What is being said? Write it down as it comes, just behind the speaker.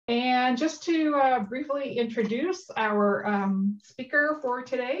And just to briefly introduce our speaker for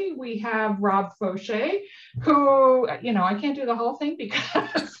today, we have Rob Foshay, who, I can't do the whole thing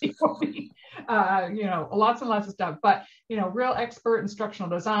because he will be, lots and lots of stuff, but, real expert in instructional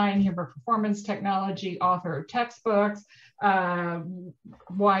design, human performance technology, author of textbooks,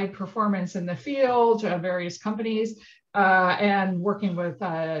 wide performance in the field, various companies, and working with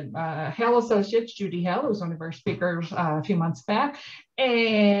Hale Associates, Judy Hale, who was one of our speakers a few months back,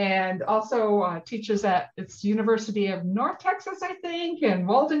 and also teaches at its University of North Texas, I think, and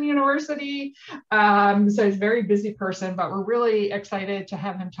Walden University. So he's a very busy person, but we're really excited to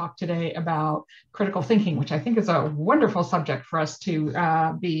have him talk today about critical thinking, which I think is a wonderful subject for us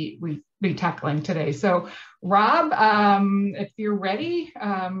to be tackling today. So Rob, if you're ready,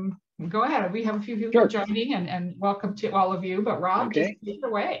 go ahead. We have a few people joining, and welcome to all of you, but Rob, just take it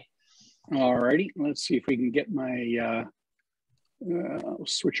away. All righty, let's see if we can get my, I'll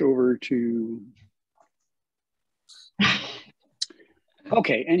switch over to,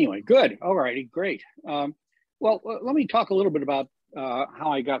 okay, anyway, good. All righty, great. Well, let me talk a little bit about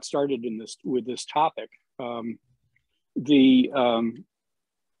how I got started in with this topic.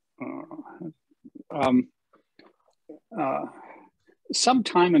 Some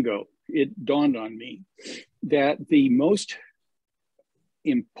time ago, it dawned on me that the most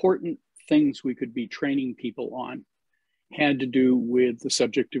important things we could be training people on had to do with the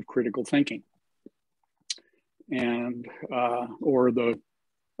subject of critical thinking, and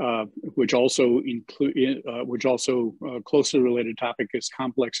which also closely related topic is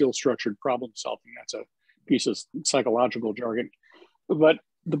complex ill-structured problem solving. That's a piece of psychological jargon. But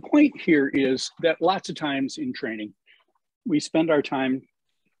the point here is that lots of times in training, we spend our time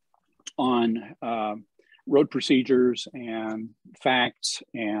on road procedures and facts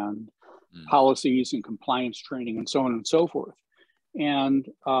and policies and compliance training and so on and so forth. And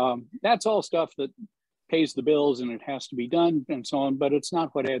that's all stuff that pays the bills and it has to be done and so on, but it's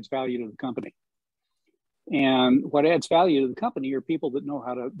not what adds value to the company. And what adds value to the company are people that know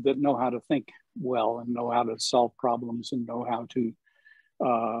how to think well and know how to solve problems and know how to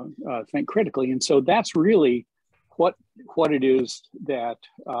think critically. And so that's really what it is that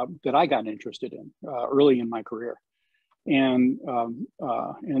I got interested in early in my career, and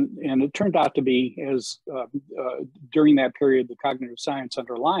it turned out to be, as during that period, the cognitive science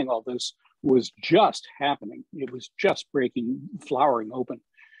underlying all this was just happening. It was just flowering open,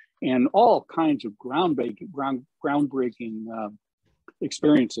 and all kinds of groundbreaking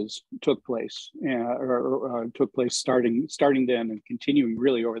experiences took place, starting then and continuing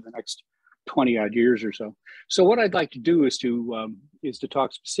really over the next 20 odd years or so. So what I'd like to do is to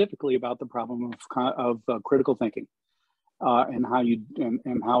talk specifically about the problem of critical thinking, and how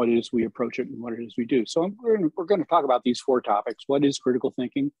it is we approach it and what it is we do. So we're going to talk about these four topics. What is critical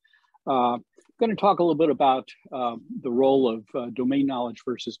thinking? I'm going to talk a little bit about the role of domain knowledge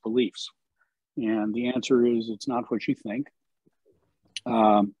versus beliefs, and the answer is it's not what you think.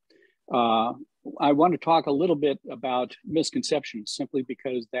 I want to talk a little bit about misconceptions, simply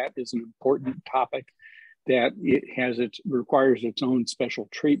because that is an important topic that requires its own special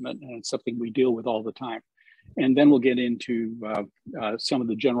treatment, and it's something we deal with all the time. And then we'll get into some of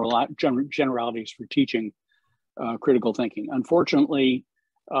the generalities for teaching critical thinking. Unfortunately,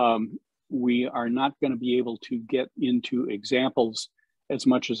 we are not going to be able to get into examples as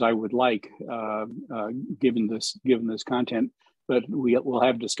much as I would like, given this content, but we'll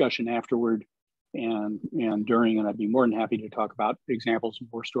have discussion afterward and during, and I'd be more than happy to talk about examples and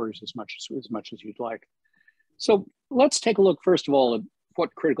war stories as much as you'd like. So let's take a look first of all at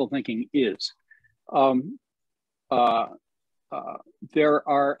what critical thinking is. There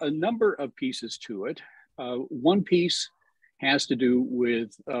are a number of pieces to it. One piece has to do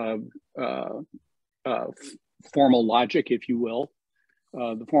with formal logic, if you will.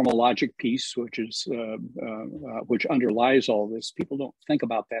 The formal logic piece, which underlies all this. People don't think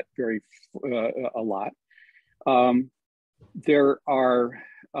about that a lot. There are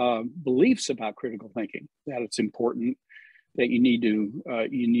beliefs about critical thinking, that it's important, that you need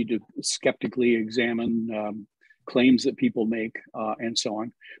to skeptically examine claims that people make, and so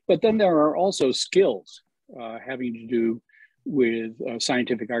on. But then there are also skills having to do with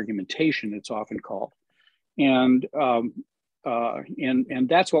scientific argumentation, it's often called, and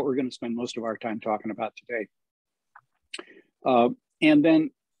that's what we're going to spend most of our time talking about today. And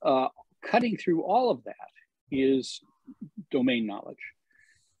then cutting through all of that is domain knowledge.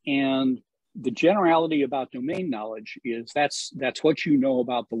 And the generality about domain knowledge is that's what you know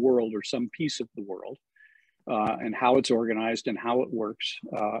about the world or some piece of the world, and how it's organized and how it works,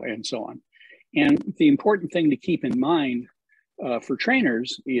 and so on. And the important thing to keep in mind for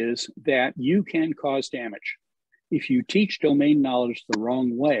trainers is that you can cause damage. If you teach domain knowledge the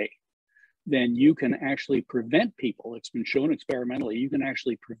wrong way, then you can actually prevent people. It's been shown experimentally, you can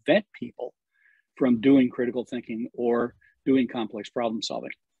actually prevent people from doing critical thinking or doing complex problem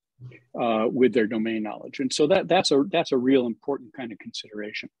solving with their domain knowledge. And so that's a real important kind of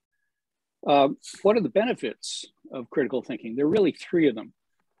consideration. What are the benefits of critical thinking? There are really three of them.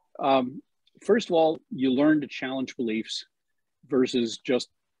 First of all, you learn to challenge beliefs versus just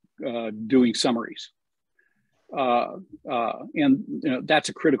doing summaries. And that's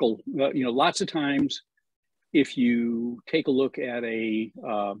a critical, lots of times if you take a look at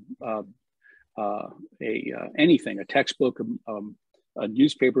anything, a textbook, a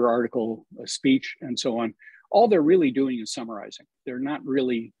newspaper article, a speech, and so on, all they're really doing is summarizing. They're not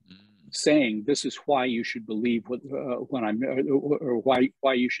really saying this is why you should believe or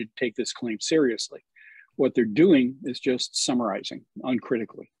why you should take this claim seriously. What they're doing is just summarizing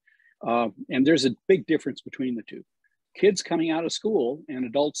uncritically. And there's a big difference between the two. Kids coming out of school and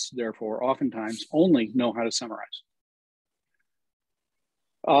adults, therefore, oftentimes only know how to summarize.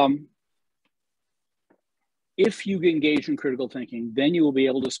 If you engage in critical thinking, then you will be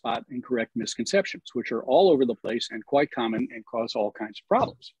able to spot and correct misconceptions, which are all over the place and quite common and cause all kinds of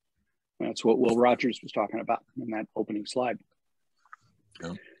problems. That's what Will Rogers was talking about in that opening slide.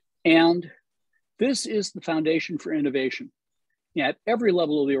 Yeah. And this is the foundation for innovation at every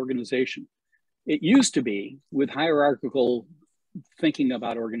level of the organization. It used to be, with hierarchical thinking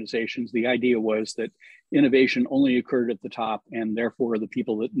about organizations, the idea was that innovation only occurred at the top, and therefore the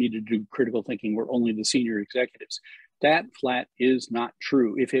people that needed to do critical thinking were only the senior executives. That flat is not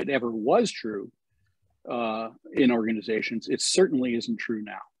true. If it ever was true in organizations, it certainly isn't true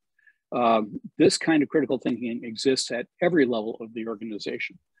now. This kind of critical thinking exists at every level of the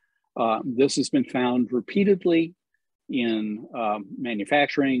organization. This has been found repeatedly in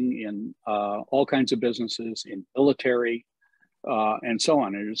manufacturing, in all kinds of businesses, in military, and so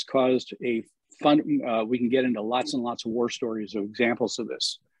on. It has caused a fun, we can get into lots and lots of war stories of examples of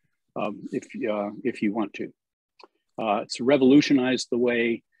this if you want to. It's revolutionized the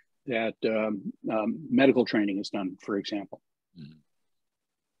way that medical training is done, for example. Mm-hmm.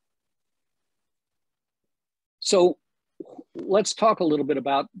 So let's talk a little bit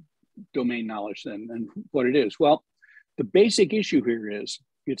about domain knowledge then and what it is. Well, the basic issue here is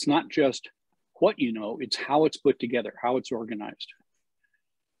it's not just what you know, it's how it's put together, how it's organized.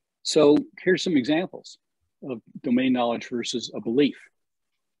 So here's some examples of domain knowledge versus a belief.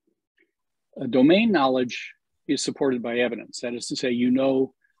 A domain knowledge is supported by evidence. That is to say, you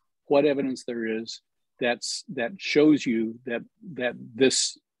know what evidence there is that shows you that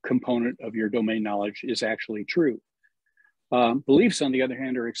this component of your domain knowledge is actually true. Beliefs, on the other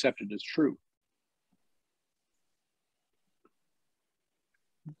hand, are accepted as true.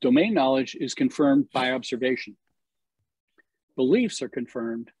 Domain knowledge is confirmed by observation. Beliefs are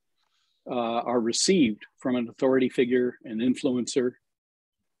confirmed, are received from an authority figure, an influencer,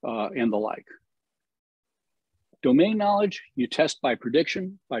 and the like. Domain knowledge, you test by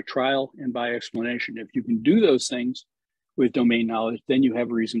prediction, by trial, and by explanation. If you can do those things with domain knowledge, then you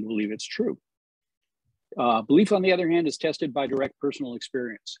have reason to believe it's true. Belief, on the other hand, is tested by direct personal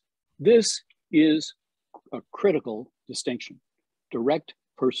experience. This is a critical distinction, direct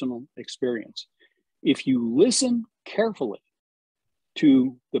personal experience. If you listen carefully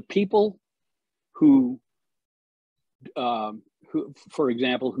to the people who for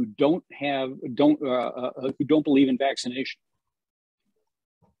example, who don't believe in vaccination,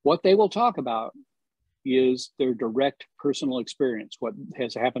 what they will talk about is their direct personal experience, what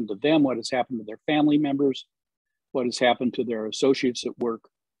has happened to them, what has happened to their family members, what has happened to their associates at work,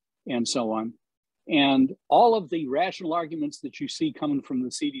 and so on. And all of the rational arguments that you see coming from the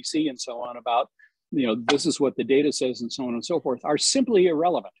CDC and so on about, this is what the data says and so on and so forth, are simply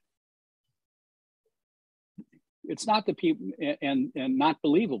irrelevant. It's not the people and not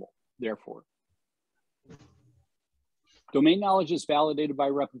believable, therefore. Domain knowledge is validated by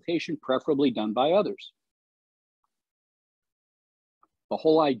replication, preferably done by others. The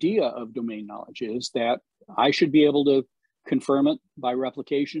whole idea of domain knowledge is that I should be able to confirm it by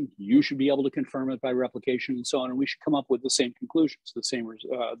replication, you should be able to confirm it by replication, and so on, and we should come up with the same conclusions, the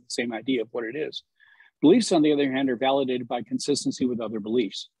same idea of what it is. Beliefs, on the other hand, are validated by consistency with other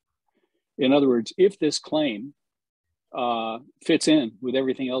beliefs. In other words, if this claim fits in with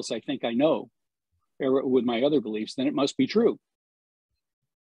everything else I think I know, or with my other beliefs, then it must be true,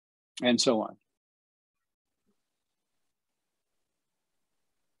 and so on.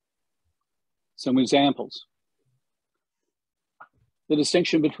 Some examples. The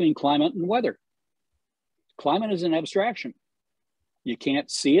distinction between climate and weather. Climate is an abstraction. You can't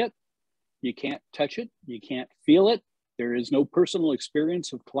see it. You can't touch it. You can't feel it. There is no personal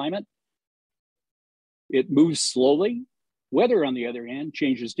experience of climate. It moves slowly. Weather, on the other hand,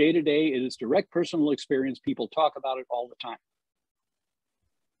 changes day to day. It is direct personal experience. People talk about it all the time.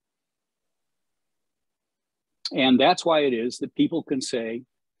 And that's why it is that people can say,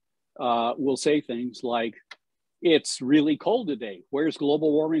 will say things like, it's really cold today. Where's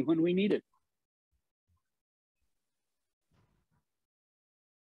global warming when we need it?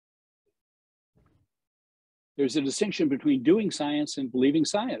 There's a distinction between doing science and believing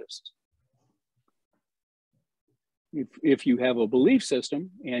scientists. If you have a belief system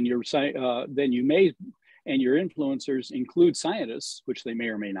and then you may, and your influencers include scientists, which they may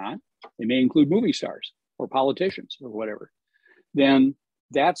or may not, they may include movie stars or politicians or whatever, then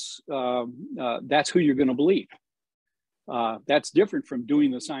that's who you're going to believe. That's different from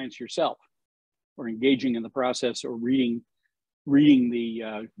doing the science yourself or engaging in the process or reading the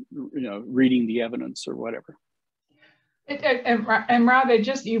evidence or whatever. And Rob,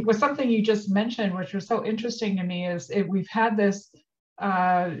 it was something you just mentioned, which was so interesting to me, is we've had this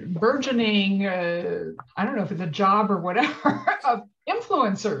burgeoning, I don't know if it's a job or whatever, of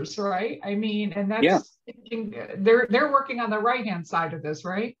influencers, right? I mean, and that's, they're working on the right-hand side of this,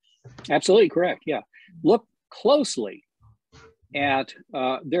 right? Absolutely correct, yeah. Look closely at,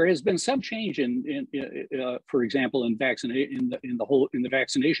 there has been some change in for example, in the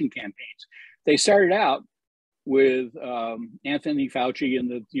vaccination campaigns. They started out with Anthony Fauci and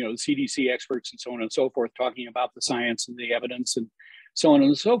the CDC experts and so on and so forth, talking about the science and the evidence and so on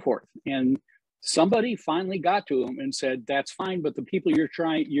and so forth. And somebody finally got to him and said, "That's fine, but the people you're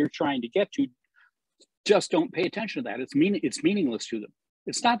trying to get to just don't pay attention to that. It's meaningless to them.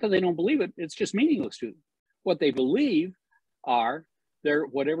 It's not that they don't believe it; it's just meaningless to them. What they believe are their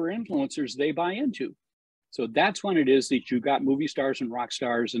whatever influencers they buy into. So that's when it is that you got movie stars and rock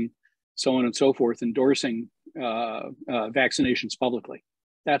stars and so on and so forth endorsing vaccinations publicly.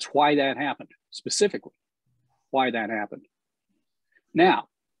 That's why that happened, specifically why that happened. Now,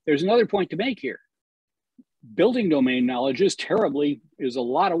 there's another point to make here. Building domain knowledge is a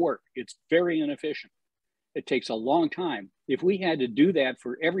lot of work. It's very inefficient. It takes a long time. If we had to do that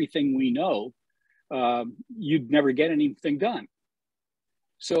for everything we know, you'd never get anything done.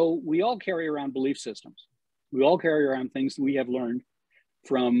 So we all carry around belief systems. We all carry around things that we have learned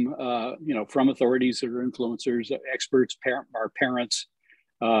from authorities or influencers, experts, our parents,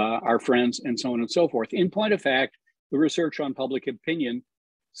 our friends, and so on and so forth. In point of fact, the research on public opinion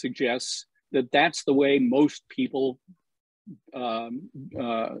suggests that that's the way most people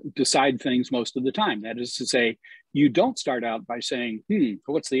decide things most of the time. That is to say, you don't start out by saying,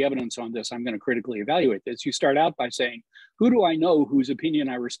 what's the evidence on this? I'm going to critically evaluate this. You start out by saying, who do I know whose opinion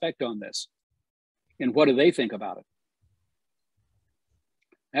I respect on this? And what do they think about it?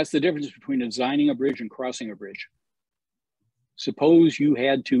 That's the difference between designing a bridge and crossing a bridge. Suppose you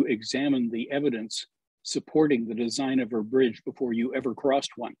had to examine the evidence supporting the design of a bridge before you ever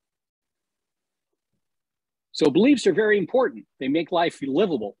crossed one. So beliefs are very important. They make life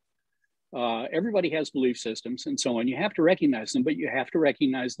livable. Everybody has belief systems and so on. You have to recognize them, but you have to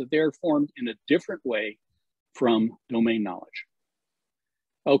recognize that they're formed in a different way from domain knowledge.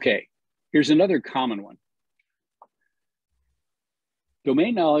 Okay, here's another common one.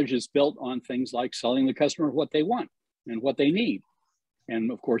 Domain knowledge is built on things like selling the customer what they want and what they need.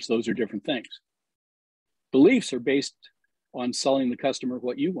 And of course, those are different things. Beliefs are based on selling the customer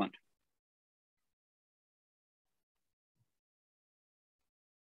what you want.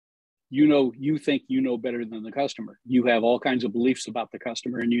 You think you know better than the customer. You have all kinds of beliefs about the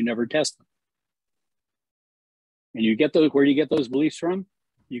customer and you never test them. And you get those, where do you get those beliefs from?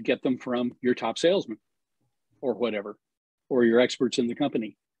 You get them from your top salesman or whatever, or your experts in the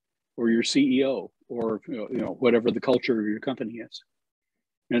company, or your CEO, or whatever the culture of your company is,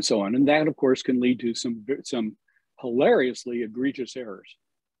 and so on. And that, of course, can lead to some hilariously egregious errors.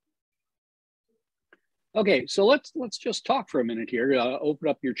 Okay, so let's just talk for a minute here. Open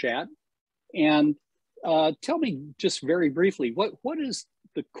up your chat and tell me just very briefly what is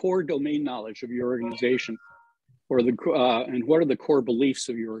the core domain knowledge of your organization, or and what are the core beliefs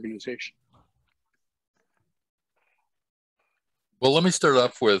of your organization? Well, let me start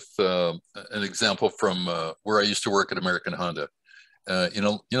off with an example from where I used to work at American Honda.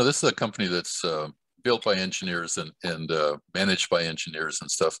 This is a company that's built by engineers and managed by engineers and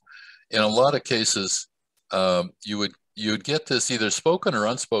stuff. In a lot of cases, you would get this either spoken or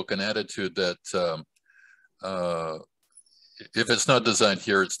unspoken attitude that if it's not designed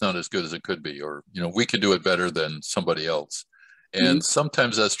here, it's not as good as it could be, or we could do it better than somebody else. And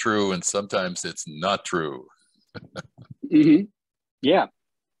sometimes that's true, and sometimes it's not true. Yeah.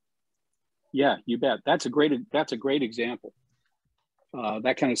 Yeah, you bet. That's a great example.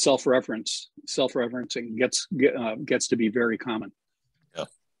 That kind of self-referencing gets to be very common. Yeah.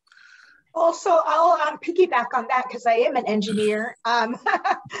 Also, I'll piggyback on that because I am an engineer.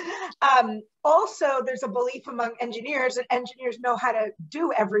 Also, there's a belief among engineers that engineers know how to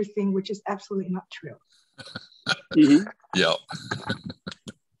do everything, which is absolutely not true. Mm-hmm. Yeah.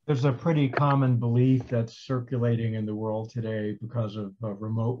 There's a pretty common belief that's circulating in the world today because of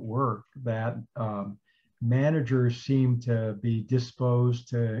remote work that managers seem to be disposed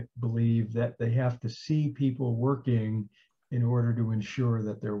to believe that they have to see people working in order to ensure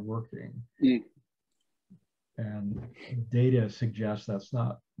that they're working. Mm. And data suggests that's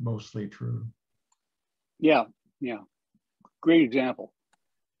not mostly true. Yeah, yeah. Great example.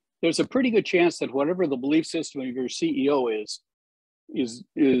 There's a pretty good chance that whatever the belief system of your CEO is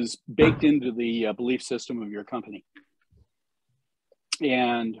baked into the belief system of your company.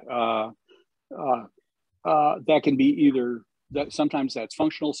 And that can be either, sometimes that's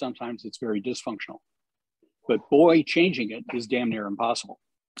functional, sometimes it's very dysfunctional. But boy, changing it is damn near impossible.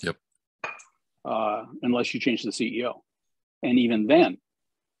 Yep. Unless you change the CEO. And even then,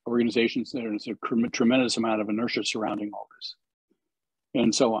 organizations, there's a tremendous amount of inertia surrounding all this,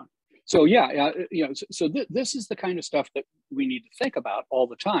 and so on. So yeah, this is the kind of stuff that we need to think about all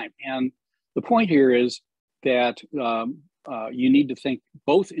the time. And the point here is that you need to think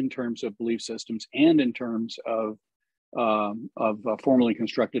both in terms of belief systems and in terms of formally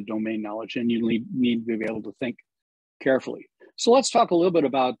constructed domain knowledge, and you need to be able to think carefully. So let's talk a little bit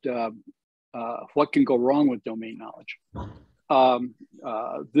about what can go wrong with domain knowledge.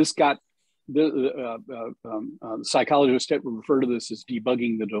 Psychologists that refer to this as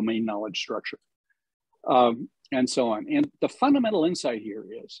debugging the domain knowledge structure, and so on. And the fundamental insight here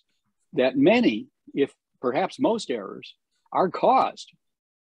is that many, if perhaps most errors, are caused.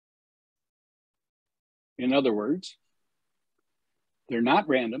 In other words, they're not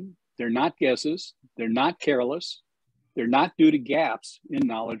random, they're not guesses, they're not careless, they're not due to gaps in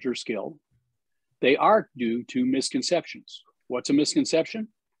knowledge or skill. They are due to misconceptions. What's a misconception?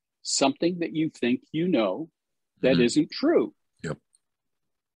 Something that you think you know that isn't true. Yep.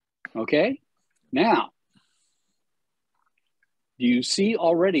 Okay? Now, do you see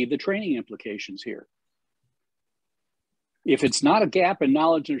already the training implications here? If it's not a gap in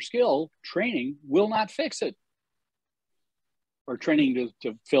knowledge or skill, training will not fix it. Or training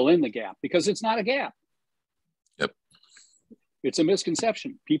to fill in the gap, because it's not a gap. Yep. It's a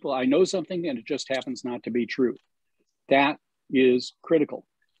misconception. I know something and it just happens not to be true. That is critical.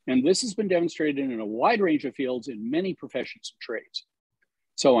 And this has been demonstrated in a wide range of fields in many professions and trades.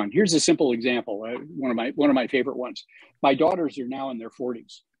 So on. Here's a simple example, one of my favorite ones. My daughters are now in their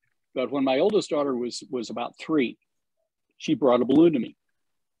 40s, but when my oldest daughter was about 3, she brought a balloon to me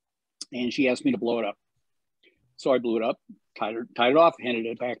and she asked me to blow it up. So I blew it up, tied it off, handed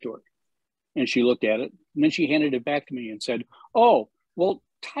it back to her. And she looked at it, and then she handed it back to me and said, "Oh, well,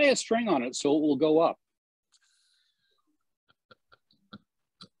 tie a string on it so it will go up."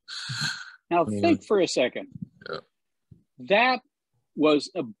 Now think for a second. Yeah. That was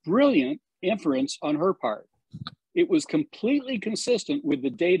a brilliant inference on her part. It was completely consistent with the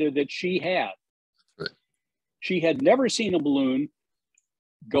data that she had. Right. She had never seen a balloon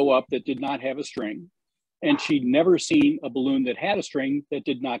go up that did not have a string, and she'd never seen a balloon that had a string that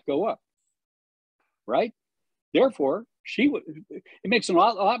did not go up. Right? Therefore, it makes a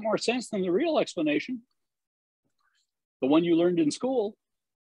lot more sense than the real explanation, the one you learned in school.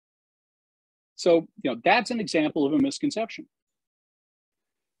 So, that's an example of a misconception.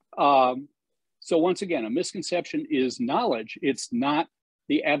 So once again, a misconception is knowledge. It's not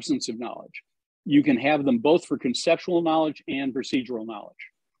the absence of knowledge. You can have them both for conceptual knowledge and procedural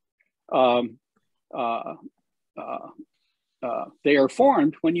knowledge. They are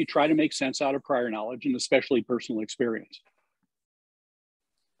formed when you try to make sense out of prior knowledge, and especially personal experience,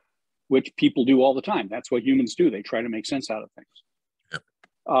 which people do all the time. That's what humans do. They try to make sense out of things. Yep.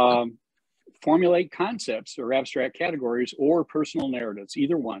 Formulate concepts or abstract categories or personal narratives,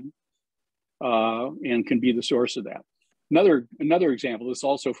 either one, and can be the source of that. Another example, this is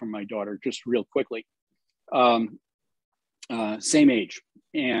also from my daughter, just real quickly. Same age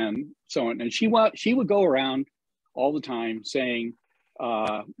and so on. And she would go around all the time saying,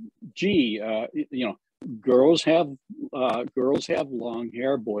 girls have long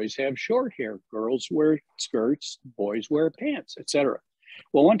hair, boys have short hair, girls wear skirts, boys wear pants, etc.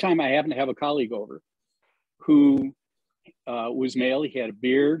 Well, one time I happened to have a colleague over who was male. He had a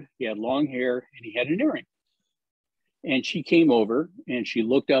beard, he had long hair, and he had an earring. And she came over and she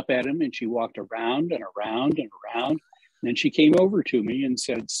looked up at him and she walked around and around and around Then she came over to me and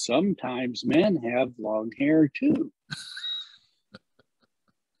said, sometimes men have long hair too.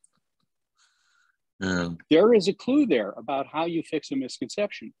 Yeah. There is a clue there about how you fix a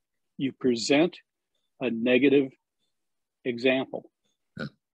misconception. You present a negative example,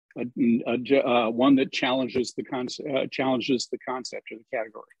 one that challenges the concept or the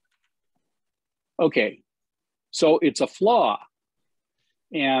category. Okay, so it's a flaw,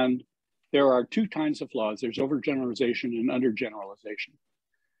 and there are two kinds of flaws. There's overgeneralization and undergeneralization,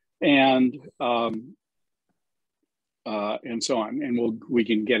 and so on. And we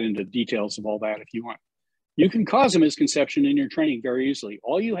can get into details of all that if you want. You can cause a misconception in your training very easily.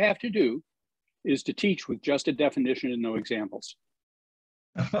 All you have to do is to teach with just a definition and no examples.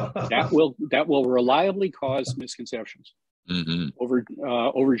 That will reliably cause misconceptions.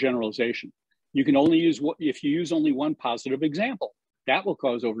 Overgeneralization. You can only use if you use only one positive example. That will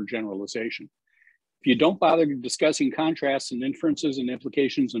cause overgeneralization. If you don't bother discussing contrasts and inferences and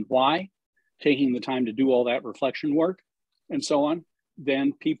implications and why, taking the time to do all that reflection work and so on,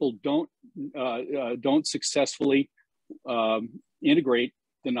 then people don't successfully integrate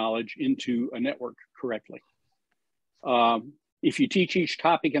the knowledge into a network correctly. If you teach each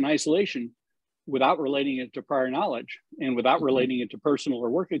topic in isolation without relating it to prior knowledge and without relating it to personal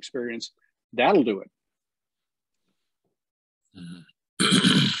or work experience, that'll do it.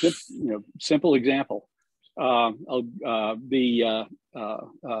 Simple example.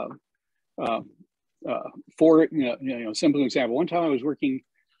 Simple example. One time I was working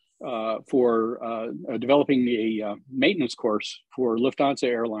for developing a maintenance course for Lufthansa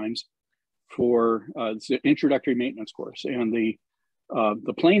Airlines for it's an introductory maintenance course, and the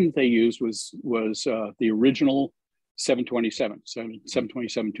plane that they used was the original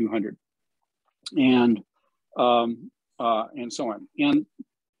 727-200, and so on. And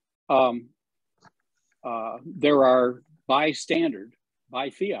there are by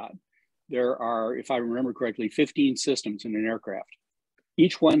fiat, there are, if I remember correctly, 15 systems in an aircraft.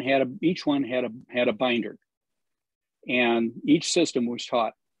 Each one had a binder, and each system was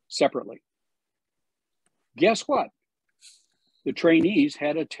taught separately. Guess what? The trainees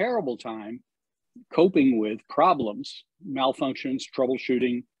had a terrible time coping with problems, malfunctions,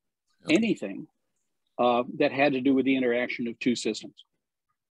 troubleshooting, anything that had to do with the interaction of two systems.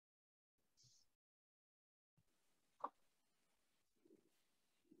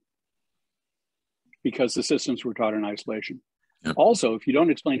 Because the systems were taught in isolation. Yep. Also, if you don't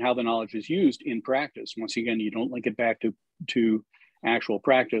explain how the knowledge is used in practice, once again, you don't link it back to actual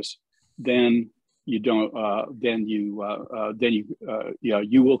practice, then you don't.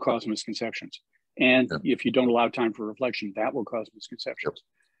 You will cause misconceptions. And yep. If you don't allow time for reflection, that will cause misconceptions. Yep.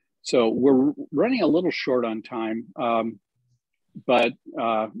 So we're running a little short on time, but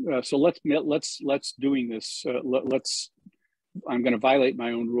so let's doing this. I'm going to violate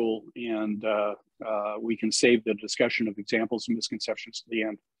my own rule, and we can save the discussion of examples and misconceptions to the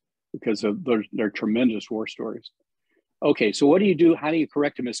end, because they're tremendous war stories. Okay, so what do you do? How do you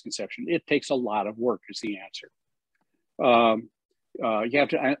correct a misconception? It takes a lot of work is the answer. You have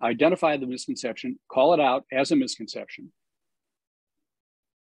to identify the misconception, call it out as a misconception,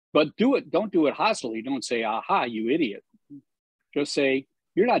 but don't do it hostily. Don't say, aha, you idiot. Just say,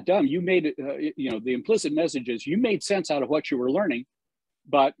 you're not dumb. You made it, the implicit message is you made sense out of what you were learning,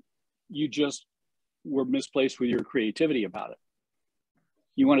 but you just were misplaced with your creativity about it.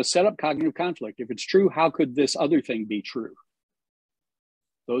 You want to set up cognitive conflict. If it's true, how could this other thing be true?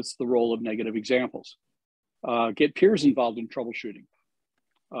 That's the role of negative examples. Get peers involved in troubleshooting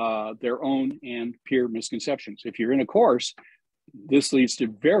their own and peer misconceptions. If you're in a course, this leads to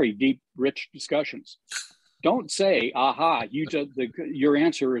very deep, rich discussions. Don't say, aha, your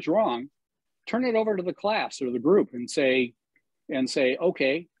answer is wrong. Turn it over to the class or the group and say,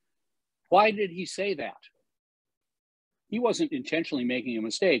 okay, why did he say that? He wasn't intentionally making a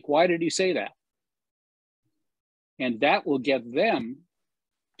mistake. Why did he say that? And that will get them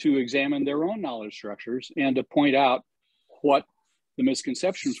to examine their own knowledge structures and to point out what the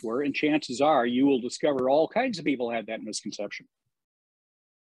misconceptions were. And chances are you will discover all kinds of people had that misconception.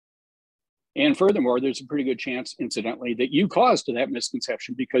 And furthermore, there's a pretty good chance, incidentally, that you caused that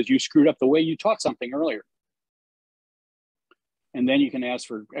misconception because you screwed up the way you taught something earlier. And then you can ask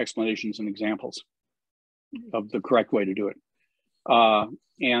for explanations and examples of the correct way to do it.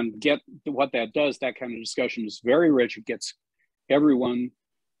 And get what that does, that kind of discussion is very rich. It gets everyone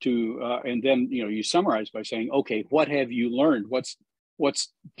to, and then you summarize by saying, okay, what have you learned? What's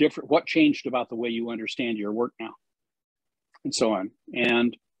different? What changed about the way you understand your work now? And so on.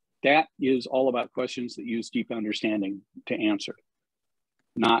 And that is all about questions that use deep understanding to answer,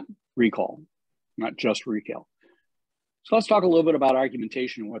 not recall, not just recall. So let's talk a little bit about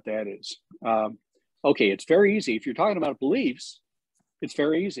argumentation and what that is. Okay, it's very easy. If you're talking about beliefs, it's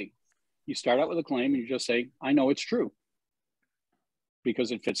very easy. You start out with a claim and you just say, I know it's true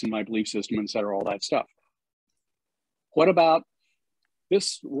because it fits in my belief system, et cetera, all that stuff. What about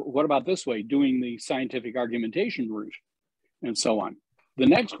this? What about this way, doing the scientific argumentation route and so on? The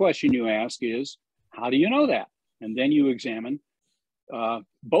next question you ask is, how do you know that? And then you examine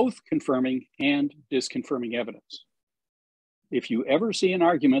both confirming and disconfirming evidence. If you ever see an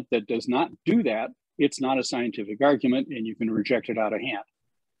argument that does not do that, it's not a scientific argument and you can reject it out of hand.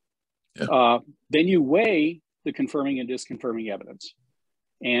 Yeah. Then you weigh the confirming and disconfirming evidence.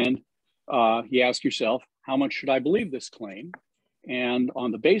 And you ask yourself, how much should I believe this claim? And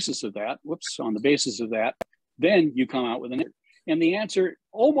on the basis of that, then you come out with an answer. And the answer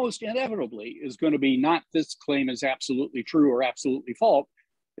almost inevitably is going to be not this claim is absolutely true or absolutely false.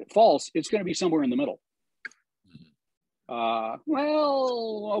 It's going to be somewhere in the middle.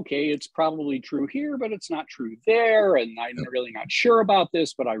 Well, okay, it's probably true here, but it's not true there. And I'm really not sure about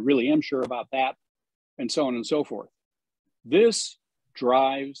this, but I really am sure about that. And so on and so forth. This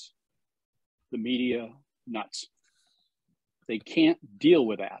drives the media nuts. They can't deal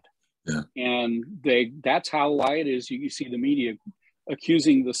with that. Yeah. And that's why it is you see the media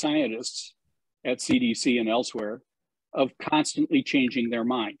accusing the scientists at CDC and elsewhere of constantly changing their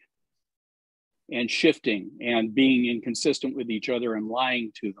mind and shifting and being inconsistent with each other and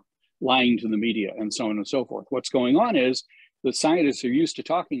lying to the media and so on and so forth. What's going on is the scientists are used to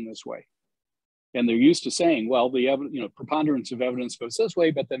talking this way. And they're used to saying, well, the preponderance of evidence goes this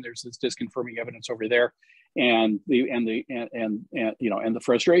way, but then there's this disconfirming evidence over there. And the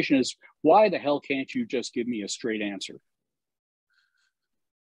frustration is, why the hell can't you just give me a straight answer?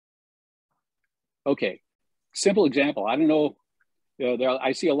 Okay, simple example. I don't know.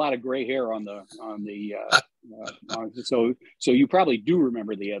 I see a lot of gray hair so you probably do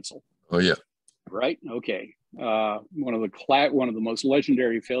remember the Edsel. Oh yeah. Right. Okay. One of the most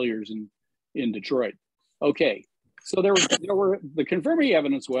legendary failures in Detroit. Okay. So there were the confirming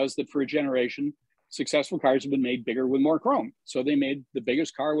evidence was that for a generation, successful cars have been made bigger with more chrome. So they made the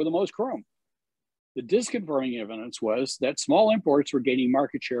biggest car with the most chrome. The disconfirming evidence was that small imports were gaining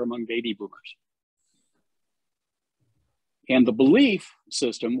market share among baby boomers. And the belief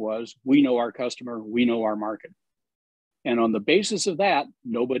system was, we know our customer, we know our market. And on the basis of that,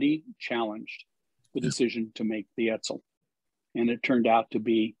 nobody challenged the decision to make the Edsel. And it turned out to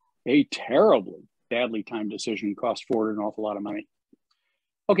be a terribly badly timed decision, cost Ford an awful lot of money.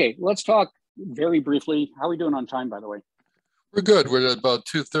 Okay, let's talk very briefly. How are we doing on time, by the way? We're good. We're at about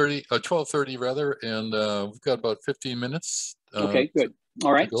 12:30 rather, and we've got about 15 minutes. Okay, good.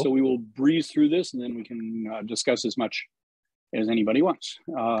 All right, so we will breeze through this and then we can discuss as much as anybody wants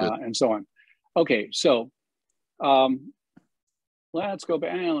and so on. Okay, so let's go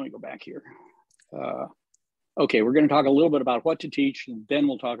back. Let me go back here. Okay, we're going to talk a little bit about what to teach, and then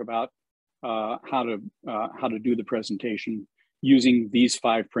we'll talk about how to do the presentation using these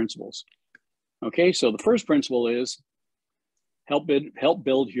 5 principles. Okay, so the first principle is help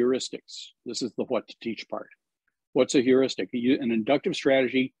build heuristics. This is the what to teach part. What's a heuristic? An inductive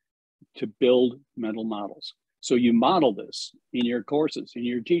strategy to build mental models. So you model this in your courses, in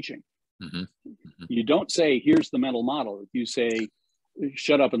your teaching. Mm-hmm. Mm-hmm. You don't say, here's the mental model. You say,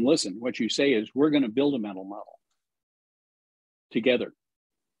 shut up and listen. What you say is, we're going to build a mental model together.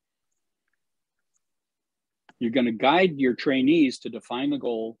 You're going to guide your trainees to define the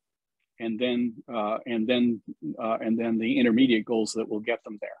goal, and then the intermediate goals that will get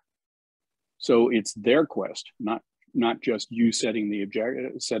them there. So it's their quest, not just you setting the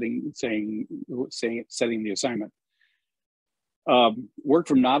setting the assignment. Work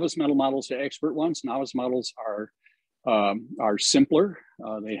from novice mental models to expert ones. Novice models are simpler.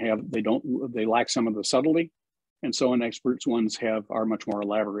 They lack some of the subtlety, and so on. Experts ones are much more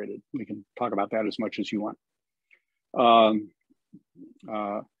elaborated. We can talk about that as much as you want.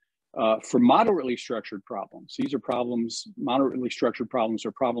 For moderately structured problems, these are problems. Moderately structured problems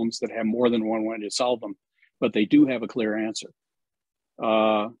are problems that have more than one way to solve them, but they do have a clear answer.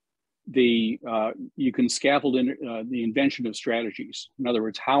 You can scaffold in the invention of strategies. In other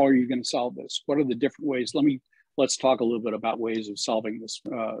words, how are you going to solve this? What are the different ways? Let's talk a little bit about ways of solving this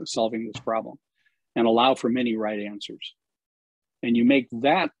problem, and allow for many right answers. And you make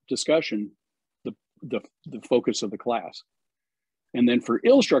that discussion the focus of the class. And then for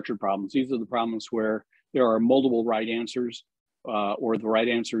ill-structured problems, these are the problems where there are multiple right answers, or the right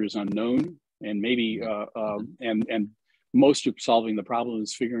answer is unknown, and maybe and most of solving the problem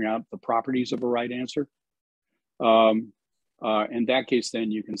is figuring out the properties of a right answer. In that case,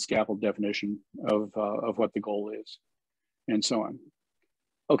 then you can scaffold definition of what the goal is. and so on.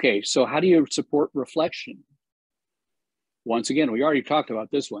 Okay, so how do you support reflection? Once again, we already talked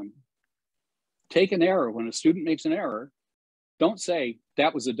about this one. Take an error. When a student makes an error, don't say,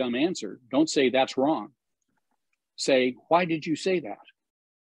 that was a dumb answer. Don't say, that's wrong. Say, why did you say that?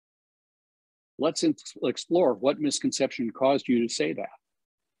 Let's explore what misconception caused you to say that.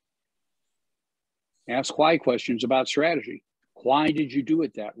 Ask why questions about strategy. Why did you do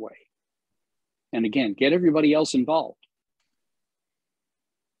it that way? And again, get everybody else involved.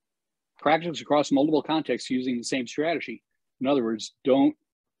 Practice across multiple contexts using the same strategy. In other words, don't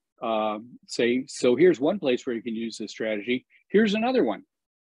say, so here's one place where you can use this strategy. Here's another one.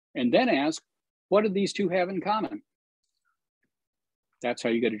 And then ask, what do these two have in common? That's how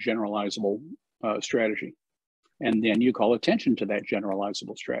you get a generalizable strategy. And then you call attention to that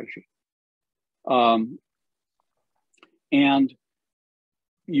generalizable strategy. And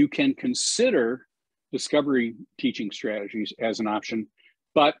you can consider discovery teaching strategies as an option,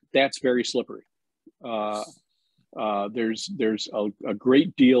 but that's very slippery. There's a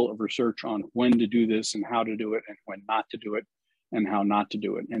great deal of research on when to do this and how to do it and when not to do it and how not to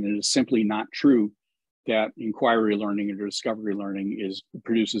do it. And it is simply not true that inquiry learning or discovery learning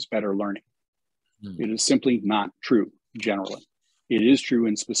produces better learning. It is simply not true generally. It is true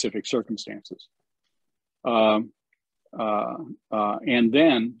in specific circumstances. And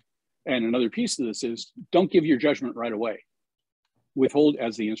another piece of this is, don't give your judgment right away. Withhold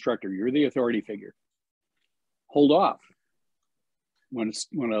as the instructor. You're the authority figure. Hold off when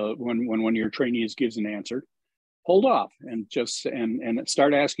one of your trainees gives an answer. Hold off and just and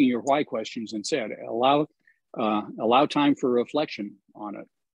start asking your why questions instead. Allow time for reflection on it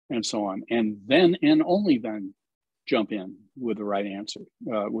and so on, and then and only then jump in with the right answer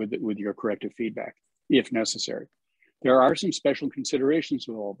with your corrective feedback if necessary. There are some special considerations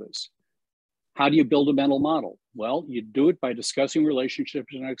with all this. How do you build a mental model? Well, you do it by discussing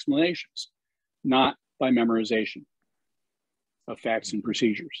relationships and explanations, not by memorization of facts and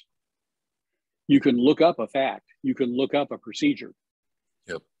procedures. You can look up a fact, you can look up a procedure,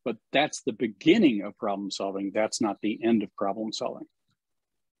 yep, but that's the beginning of problem solving. That's not the end of problem solving.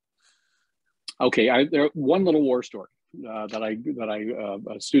 Okay, one little war story that a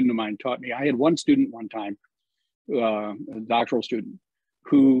student of mine taught me. I had one student one time, a doctoral student,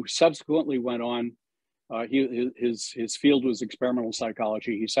 who subsequently went on. His field was experimental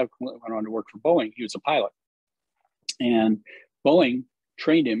psychology. He subsequently went on to work for Boeing. He was a pilot, and Boeing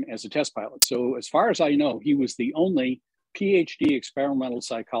trained him as a test pilot. So as far as I know, he was the only PhD experimental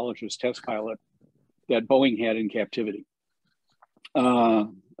psychologist test pilot that Boeing had in captivity. But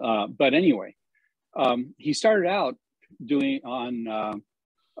anyway, he started out working on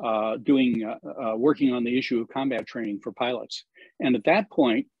the issue of combat training for pilots. And at that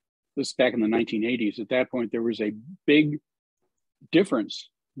point, this is back in the 1980s, at that point, there was a big difference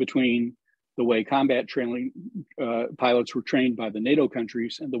between the way combat training pilots were trained by the NATO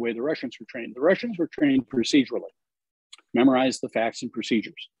countries and the way the Russians were trained. The Russians were trained procedurally, memorize the facts and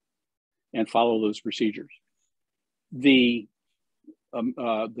procedures and follow those procedures. The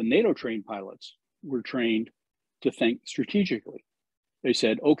NATO trained pilots were trained to think strategically. They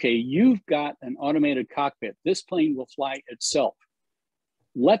said, okay, you've got an automated cockpit. This plane will fly itself.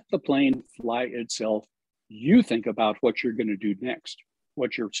 Let the plane fly itself. You think about what you're going to do next,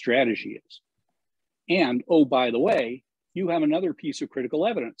 what your strategy is. And, oh, by the way, you have another piece of critical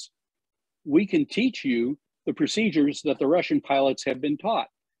evidence. We can teach you the procedures that the Russian pilots have been taught.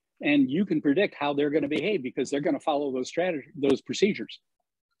 And you can predict how they're going to behave because they're going to follow those procedures.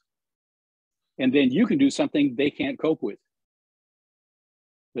 And then you can do something they can't cope with,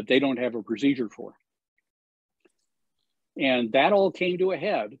 that they don't have a procedure for. And that all came to a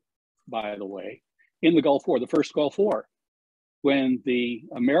head, by the way, in the Gulf War, the first Gulf War, when the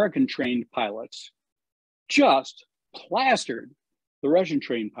American trained pilots just plastered the Russian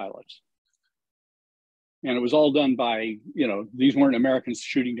trained pilots. And it was all done by, these weren't Americans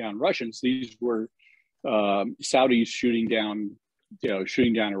shooting down Russians. These were Saudis shooting down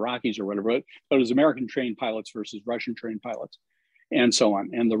Iraqis or whatever. But it was American trained pilots versus Russian trained pilots and so on.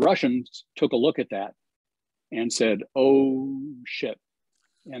 And the Russians took a look at that and said, oh, shit.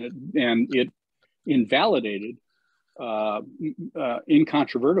 And it invalidated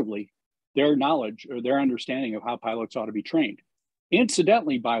incontrovertibly their knowledge or their understanding of how pilots ought to be trained.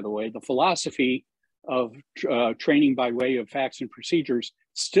 Incidentally, by the way, the philosophy of training by way of facts and procedures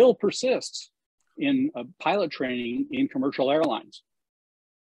still persists in pilot training in commercial airlines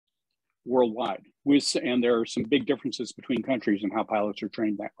worldwide. And there are some big differences between countries in how pilots are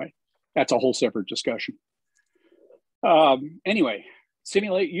trained that way. That's a whole separate discussion. Anyway,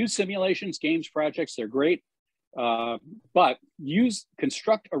 use simulations, games, projects, they're great. But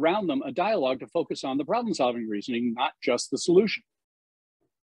construct around them a dialogue to focus on the problem-solving reasoning, not just the solution.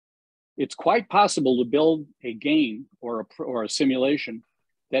 It's quite possible to build a game or a simulation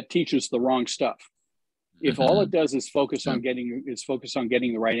that teaches the wrong stuff. If all it does is focus on getting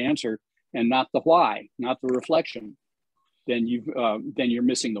the right answer and not the why, not the reflection, then you're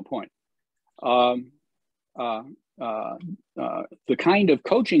missing the point. The kind of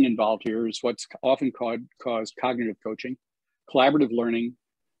coaching involved here is what's often called cognitive coaching, collaborative learning,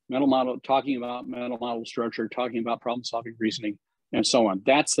 mental model, talking about mental model structure, talking about problem-solving reasoning, and so on.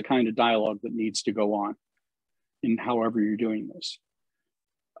 That's the kind of dialogue that needs to go on in however you're doing this.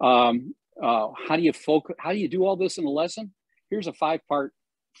 How do you do all this in a lesson? Here's a 5-part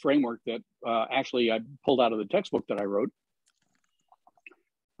framework that actually I pulled out of the textbook that I wrote.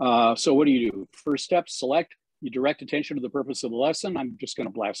 So what do? First step, select. You direct attention to the purpose of the lesson. I'm just going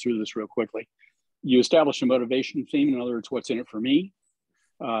to blast through this real quickly. You establish a motivation theme. In other words, what's in it for me?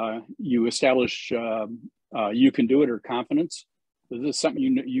 You establish you can do it or confidence. This is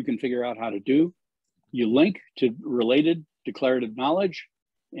something you can figure out how to do. You link to related declarative knowledge.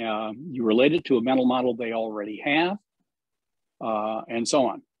 You relate it to a mental model they already have, and so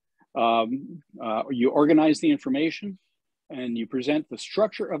on. You organize the information and you present the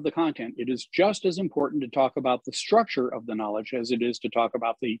structure of the content. It is just as important to talk about the structure of the knowledge as it is to talk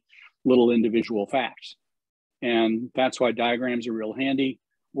about the little individual facts. And that's why diagrams are real handy.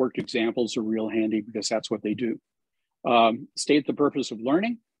 Worked examples are real handy because that's what they do. State the purpose of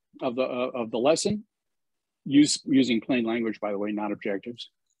learning of the lesson, using plain language, by the way, not objectives.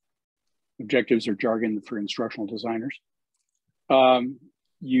 Objectives are jargon for instructional designers. Then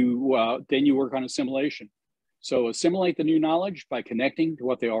you work on assimilation. So assimilate the new knowledge by connecting to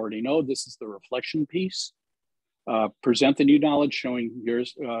what they already know. This is the reflection piece. Present the new knowledge, showing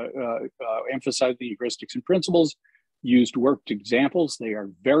emphasize the heuristics and principles. Used worked examples. They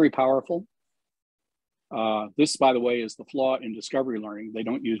are very powerful. This, by the way, is the flaw in discovery learning. They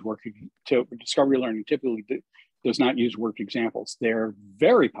don't use discovery learning typically does not use worked examples. They're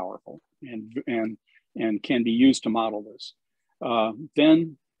very powerful and can be used to model this.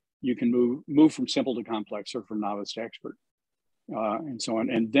 Then you can move from simple to complex or from novice to expert, and so on.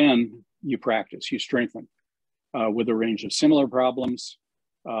 And then you practice, you strengthen with a range of similar problems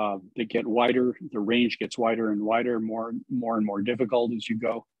that get wider. The range gets wider and wider, more and more difficult as you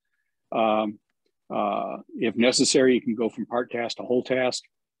go. If necessary, you can go from part task to whole task.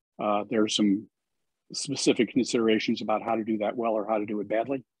 There are some specific considerations about how to do that well or how to do it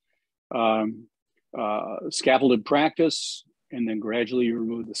badly. Scaffolded practice, and then gradually you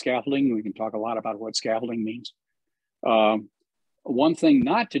remove the scaffolding. We can talk a lot about what scaffolding means. One thing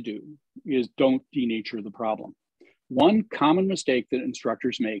not to do is don't denature the problem. One common mistake that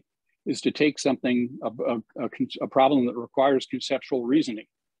instructors make is to take something, a problem that requires conceptual reasoning,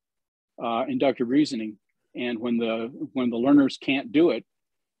 inductive reasoning, and when the learners can't do it,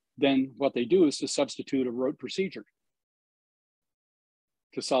 then what they do is to substitute a rote procedure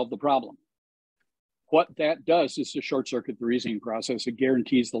to solve the problem. What that does is to short circuit the reasoning process. It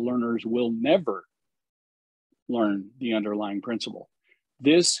guarantees the learners will never learn the underlying principle.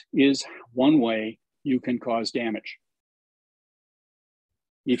 This is one way you can cause damage.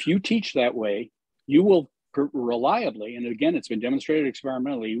 If you teach that way, you will reliably, and again, it's been demonstrated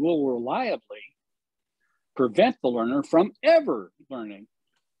experimentally, you will reliably prevent the learner from ever learning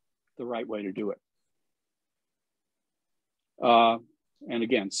the right way to do it. And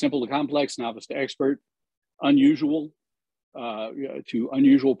again, simple to complex, novice to expert, unusual to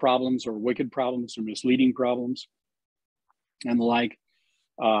unusual problems or wicked problems or misleading problems and the like.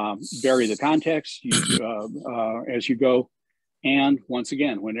 Vary the context as you go. And once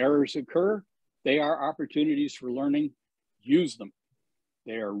again, when errors occur, they are opportunities for learning. Use them.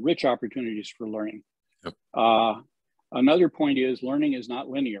 They are rich opportunities for learning. Yep. Another point is learning is not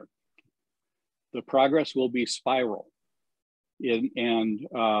linear. The progress will be spiral. And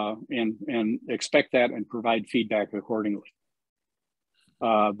expect that and provide feedback accordingly.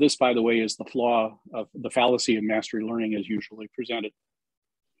 This, by the way, is the flaw of the fallacy of mastery learning as usually presented.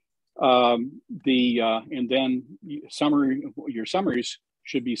 And then your summaries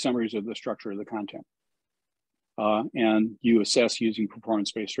should be summaries of the structure of the content. And you assess using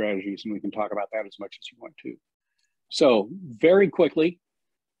performance-based strategies, and we can talk about that as much as you want to. So very quickly,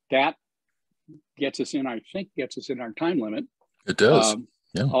 that gets us in, I think, gets us in our time limit. It does.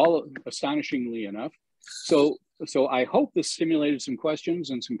 Yeah. All astonishingly enough. So I hope this stimulated some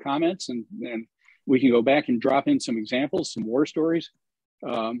questions and some comments, and we can go back and drop in some examples, some war stories.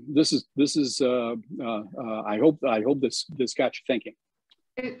 I hope this got you thinking.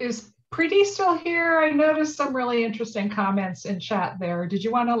 Is Preeti still here? I noticed some really interesting comments in chat there. Did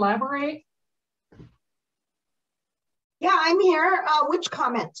you want to elaborate? Yeah, I'm here. Which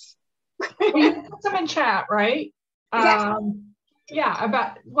comments? Well, you put some in chat, right? Yes. Yeah,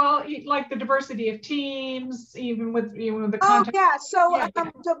 about, well, like the diversity of teams, even with the Oh, content. yeah. So Yeah.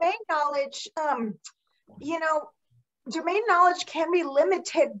 domain knowledge, you know, domain knowledge can be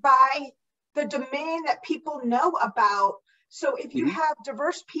limited by the domain that people know about. So if you have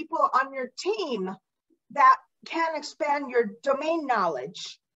diverse people on your team, that can expand your domain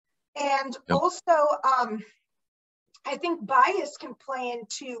knowledge. And also, I think bias can play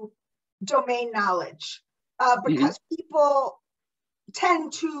into domain knowledge because people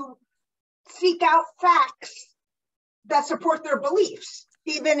tend to seek out facts that support their beliefs,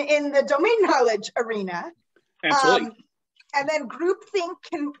 even in the domain knowledge arena. Absolutely. And then groupthink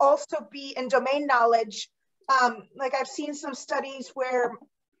can also be in domain knowledge. Like I've seen some studies where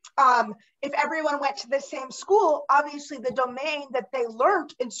if everyone went to the same school, obviously the domain that they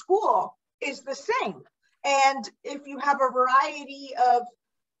learned in school is the same. And if you have a variety of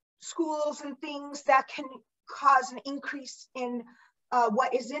schools and things, that can cause an increase in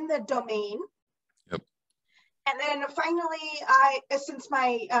what is in the domain. Yep. And then finally, since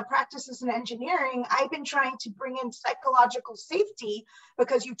my practice is in engineering, I've been trying to bring in psychological safety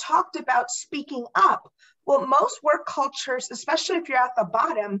because you talked about speaking up. Well, most work cultures, especially if you're at the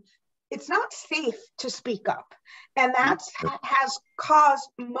bottom, it's not safe to speak up. And that has caused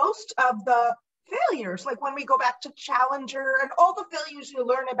most of the failures. Like when we go back to Challenger and all the failures you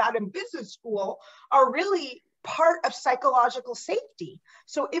learn about in business school are really part of psychological safety.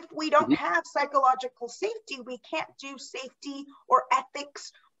 So if we don't have psychological safety, we can't do safety or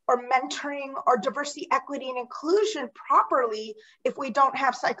ethics or mentoring or diversity, equity, and inclusion properly if we don't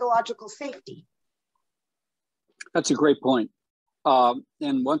have psychological safety. That's a great point. And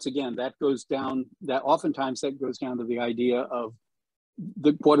once again, that goes down, that oftentimes that goes down to the idea of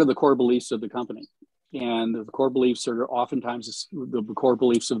what are the core beliefs of the company. And the core beliefs are oftentimes the core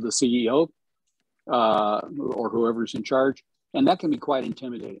beliefs of the CEO or whoever's in charge. And that can be quite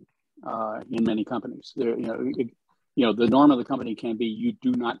intimidating in many companies. The norm of the company can be you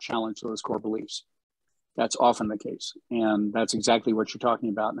do not challenge those core beliefs. That's often the case. And that's exactly what you're talking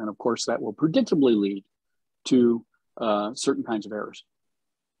about. And of course, that will predictably lead to certain kinds of errors.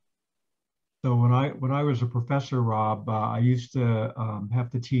 So when I was a professor, Rob, I used to have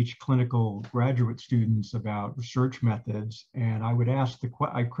to teach clinical graduate students about research methods, and I would ask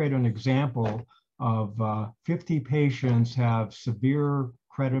I create an example of 50 patients have severe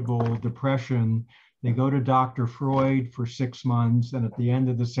credible depression. They go to Dr. Freud for 6 months, and at the end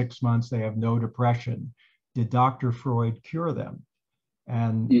of the 6 months, they have no depression. Did Dr. Freud cure them?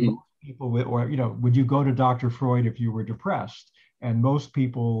 And most people would you go to Dr. Freud if you were depressed? And most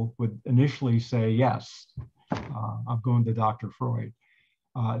people would initially say, yes, I'm going to Dr. Freud.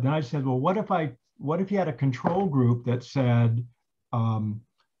 Then I said, well, what if you had a control group that said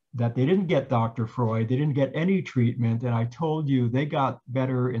that they didn't get Dr. Freud, they didn't get any treatment, and I told you they got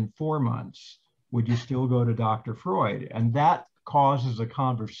better in 4 months, would you still go to Dr. Freud? And that causes a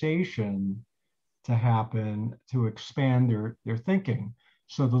conversation to happen to expand their thinking.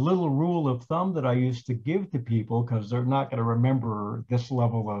 So the little rule of thumb that I used to give to people, because they're not going to remember this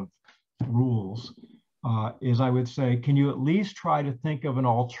level of rules, is I would say, can you at least try to think of an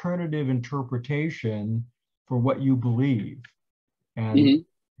alternative interpretation for what you believe? And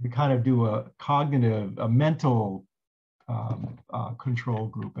you kind of do a cognitive, a mental control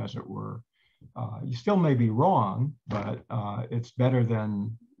group, as it were. You still may be wrong, but it's better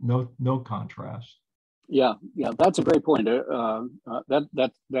than no contrast. Yeah, that's a great point.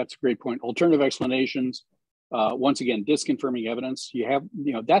 That's a great point. Alternative explanations. Once again, disconfirming evidence. You have,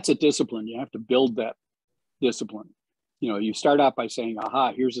 that's a discipline. You have to build that discipline. You start out by saying,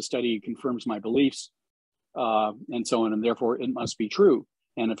 "Aha, here's a study that confirms my beliefs," and so on, and therefore it must be true.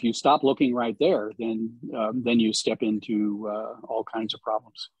 And if you stop looking right there, then you step into all kinds of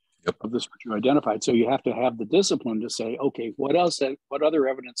problems of this what you identified. So you have to have the discipline to say, okay, what other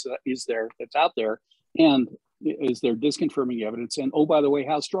evidence is there that's out there? And is there disconfirming evidence? And oh, by the way,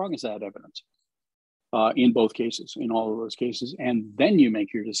 how strong is that evidence? In both cases, in all of those cases, and then you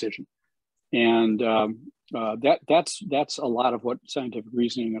make your decision. And that's a lot of what scientific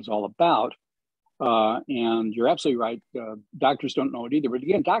reasoning is all about. And you're absolutely right. Doctors don't know it either. But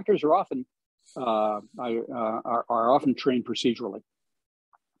again, doctors are often trained procedurally.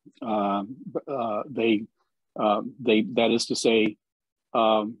 That is to say.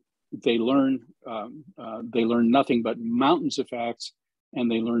 They learn nothing but mountains of facts and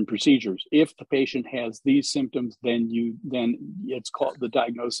they learn procedures. If the patient has these symptoms, then it's called, the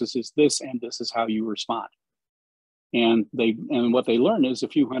diagnosis is this, and this is how you respond. And what they learn is a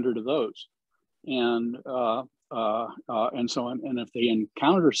few hundred of those, and so on. And if they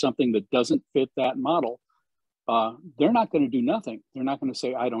encounter something that doesn't fit that model, they're not going to do nothing. They're not going to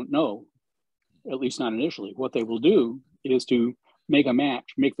say, I don't know, at least not initially. What they will do is to make a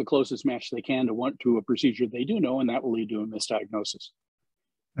match, make the closest match they can to a procedure they do know, and that will lead to a misdiagnosis.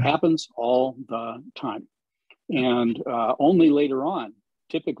 Happens all the time. And only later on,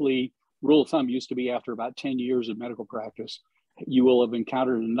 typically, rule of thumb used to be after about 10 years of medical practice, you will have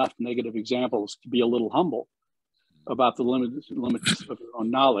encountered enough negative examples to be a little humble about the limits of your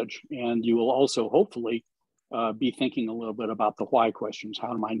own knowledge. And you will also hopefully be thinking a little bit about the why questions,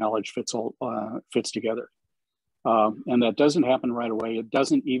 how my knowledge fits together. And that doesn't happen right away.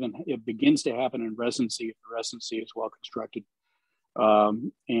 It begins to happen in residency if the residency is well constructed,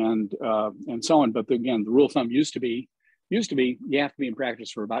 and so on. But again, the rule of thumb used to be you have to be in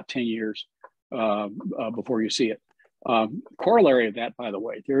practice for about 10 years before you see it. Corollary of that, by the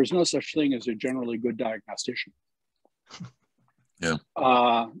way, there is no such thing as a generally good diagnostician. Yeah.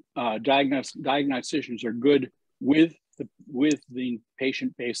 Diagnosticians are good with the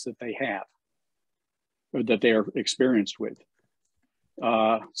patient base that they have, or that they are experienced with.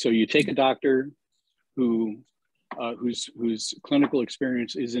 So you take a doctor whose clinical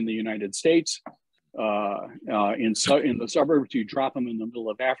experience is in the United States, in the suburbs, you drop him in the middle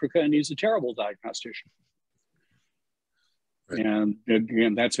of Africa, and he's a terrible diagnostician. Right. And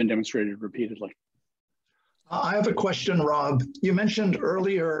again, that's been demonstrated repeatedly. I have a question, Rob. You mentioned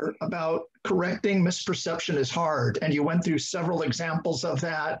earlier about correcting misperception is hard, and you went through several examples of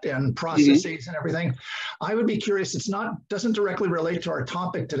that and processes and everything. I would be curious, doesn't directly relate to our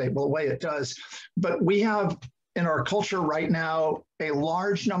topic today, well, the way it does, but we have in our culture right now a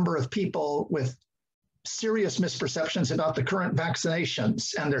large number of people with serious misperceptions about the current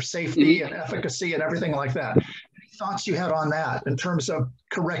vaccinations and their safety and efficacy and everything like that. Any thoughts you had on that in terms of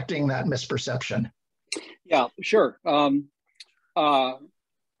correcting that misperception? Yeah, sure. A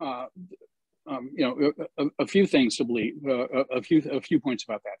few things to believe, a few points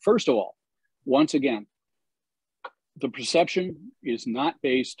about that. First of all, once again, the perception is not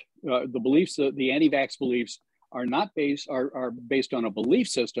based, the beliefs, the anti-vax beliefs are based on a belief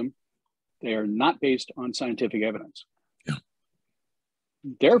system. They are not based on scientific evidence. Yeah.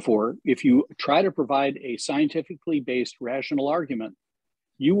 Therefore, if you try to provide a scientifically based rational argument,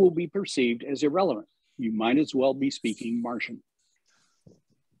 you will be perceived as irrelevant. You might as well be speaking Martian.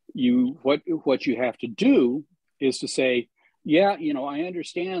 What you have to do is to say, yeah, I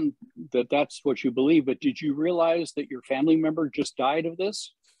understand that that's what you believe, but did you realize that your family member just died of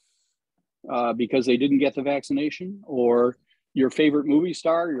this because they didn't get the vaccination? Or your favorite movie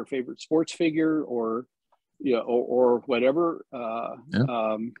star, your favorite sports figure, or whatever,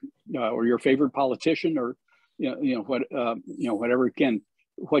 or your favorite politician, or whatever. Again,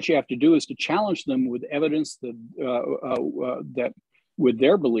 what you have to do is to challenge them with evidence that with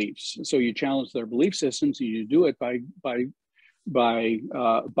their beliefs. So you challenge their belief systems, and you do it by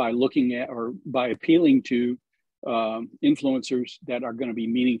looking at, or by appealing to influencers that are going to be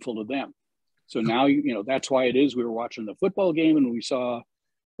meaningful to them. So now, that's why it is we were watching the football game, and we saw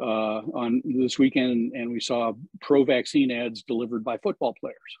on this weekend, and we saw pro-vaccine ads delivered by football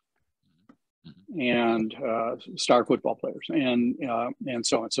players and star football players, and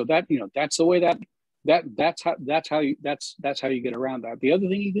so on. So that, that's the way that's how you get around that. The other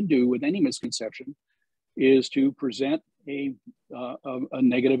thing you can do with any misconception is to present a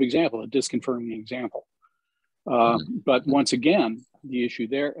negative example, a disconfirming example. But once again, the issue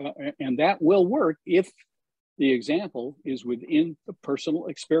there, and that will work if the example is within the personal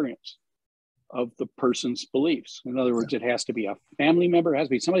experience of the person's beliefs. In other words, it has to be a family member, it has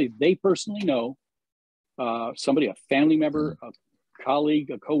to be somebody they personally know, a family member, a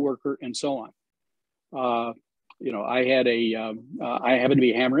colleague, a coworker, and so on. I happen to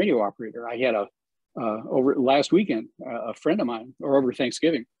be a ham radio operator. I had over last weekend, a friend of mine, or over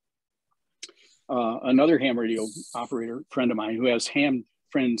Thanksgiving, another ham radio operator friend of mine who has ham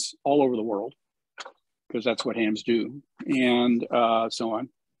friends all over the world, because that's what hams do, and so on.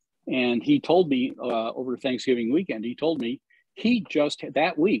 And he told me over Thanksgiving weekend, he just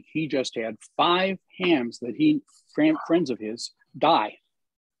had 5 hams that friends of his die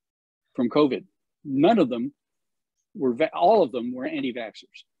from COVID. None of them all of them were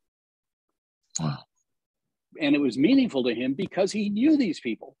anti-vaxxers. Wow. And it was meaningful to him because he knew these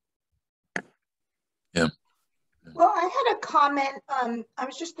people. Yeah. Well, I had a comment. I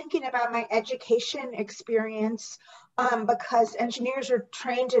was just thinking about my education experience because engineers are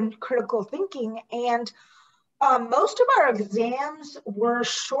trained in critical thinking, and most of our exams were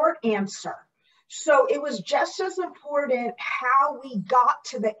short answer. So it was just as important how we got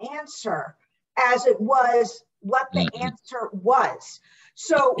to the answer as it was what the answer was.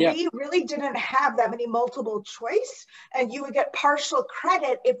 So we really didn't have that many multiple choice, and you would get partial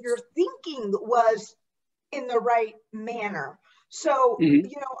credit if your thinking was in the right manner. So, you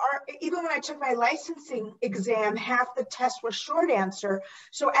know, even when I took my licensing exam, half the test was short answer.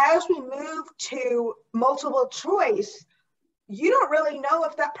 So as we move to multiple choice, you don't really know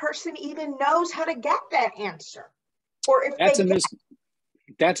if that person even knows how to get that answer, or if that's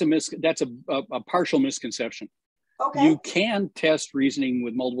a partial misconception. Okay. You can test reasoning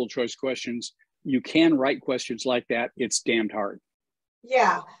with multiple choice questions. You can write questions like that. It's damned hard.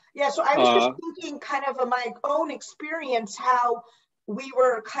 Yeah. Yeah. So I was just thinking kind of my own experience, how we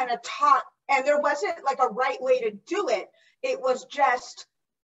were kind of taught, and there wasn't like a right way to do it. It was just,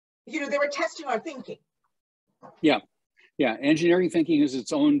 you know, they were testing our thinking. Yeah. Yeah. Engineering thinking is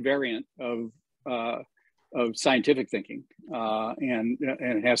its own variant of scientific thinking. And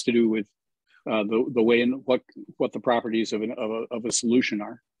it has to do with the way and what the properties of a solution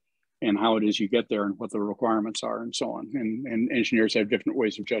are, and how it is you get there, and what the requirements are, and so on. And engineers have different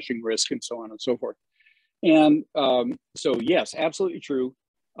ways of judging risk, and so on and so forth. And so, yes, absolutely true.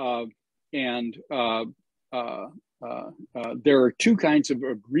 There are two kinds of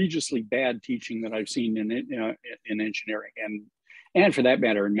egregiously bad teaching that I've seen in engineering, and for that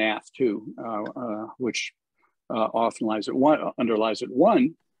matter in math too, which often underlies it.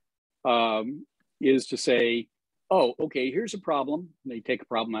 One is to say, oh, okay, here's a problem. They take a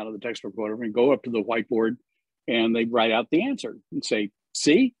problem out of the textbook or whatever and go up to the whiteboard and they write out the answer and say,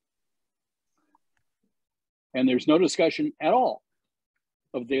 see? And there's no discussion at all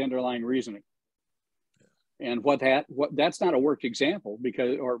of the underlying reasoning. And that's not a worked example,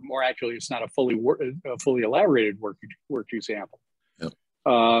 because, or more actually, it's not a fully elaborated worked example. Yep.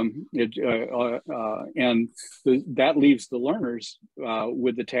 That leaves the learners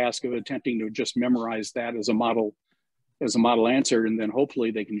with the task of attempting to just memorize that as a model answer, and then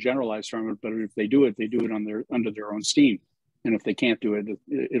hopefully they can generalize from it. But if they do it under their own steam, and if they can't do it,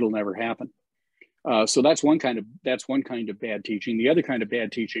 it'll never happen. So that's one kind of bad teaching. The other kind of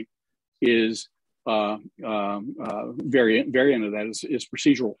bad teaching is variant of that is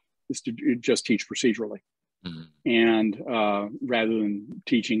procedural. Is to just teach procedurally, and rather than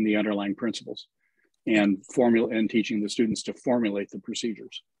teaching the underlying principles and teaching the students to formulate the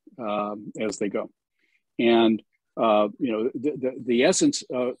procedures as they go. And the essence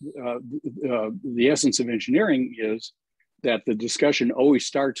of engineering is that the discussion always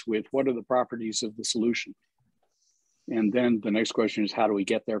starts with what are the properties of the solution, and then the next question is how do we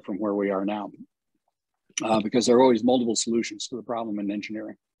get there from where we are now, because there are always multiple solutions to the problem in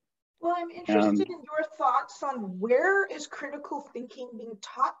engineering. Well, I'm interested in your thoughts on where is critical thinking being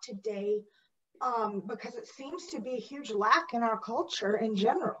taught today, because it seems to be a huge lack in our culture in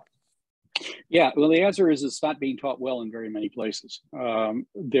general. Yeah, well, the answer is it's not being taught well in very many places.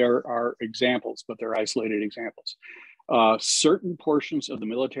 There are examples, but they're isolated examples. Certain portions of the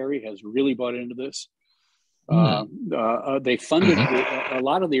military has really bought into this. They funded a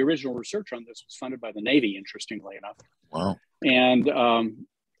lot of the original research on this was funded by the Navy, interestingly enough. Wow. And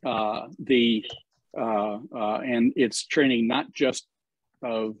and it's training not just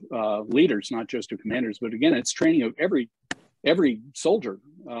of leaders, not just of commanders, but again, it's training of every soldier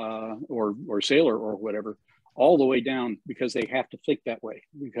or sailor or whatever, all the way down, because they have to think that way,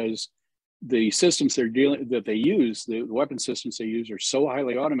 because the systems they use, the weapon systems they use, are so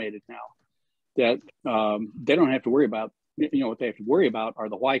highly automated now that they don't have to worry about, what they have to worry about are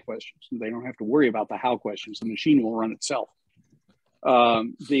the why questions. They don't have to worry about the how questions. The machine will run itself. So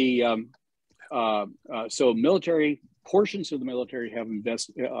military portions of the military have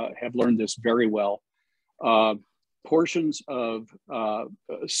learned this very well. Portions of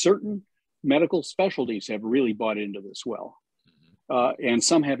certain medical specialties have really bought into this well, and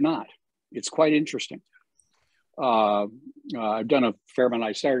some have not. It's quite interesting. I've done a fair amount.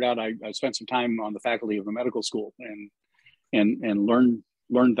 I started out, I spent some time on the faculty of a medical school and learned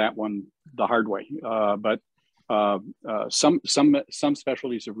that one the hard way. But some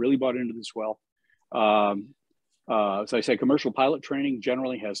specialties have really bought into this well. As I say, commercial pilot training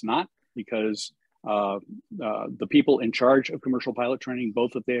generally has not, because the people in charge of commercial pilot training,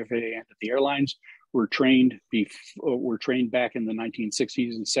 both at the FAA and at the airlines, were trained back in the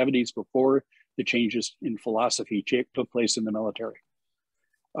 1960s and 70s before the changes in philosophy took place in the military.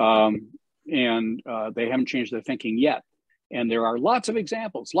 and they haven't changed their thinking yet. And there are lots of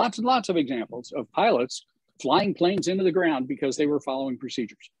examples, lots and lots of examples of pilots flying planes into the ground because they were following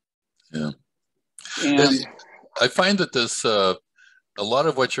procedures. Yeah. And I find that this, a lot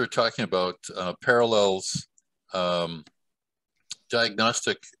of what you're talking about parallels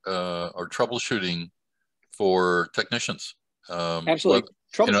diagnostic or troubleshooting for technicians. Absolutely.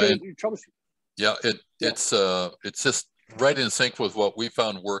 Troubleshooting. Yeah, it's just right in sync with what we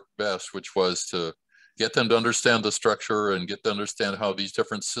found worked best, which was to get them to understand the structure and get to understand how these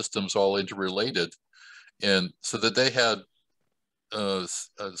different systems all interrelated, and so that they had a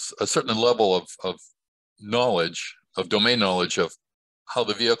certain level of knowledge, of domain knowledge of how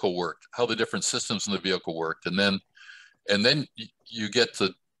the vehicle worked, how the different systems in the vehicle worked, and then you get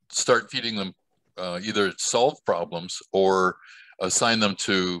to start feeding them either solve problems or assign them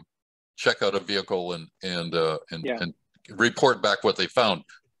to check out a vehicle and report back what they found.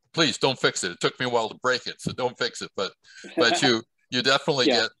 Please don't fix it. It took me a while to break it, so don't fix it. But you definitely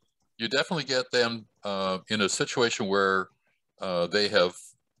get them in a situation where they have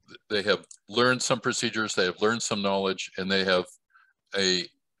learned some procedures, they have learned some knowledge, and they have a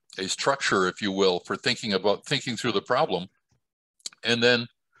structure, if you will, for thinking through the problem, and then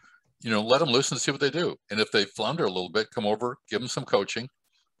let them listen to see what they do. And if they flounder a little bit, come over, give them some coaching,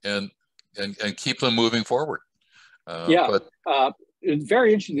 and keep them moving forward. It's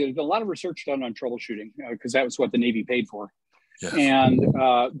very interesting. There's a lot of research done on troubleshooting because that was what the Navy paid for. Yes. And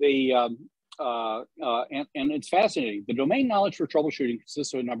and it's fascinating. The domain knowledge for troubleshooting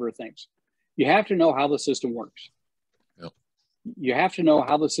consists of a number of things. You have to know how the system works. Yep. You have to know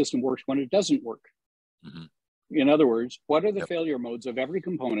how the system works when it doesn't work. Mm-hmm. In other words, what are the failure modes of every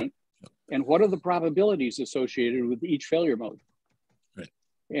component, and what are the probabilities associated with each failure mode? Right.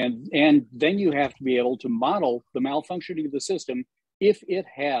 And then you have to be able to model the malfunctioning of the system if it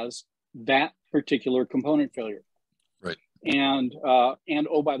has that particular component failure. Right. And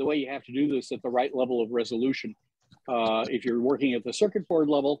oh, by the way, you have to do this at the right level of resolution. If you're working at the circuit board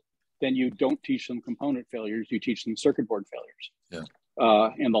level, then you don't teach them component failures, you teach them circuit board failures.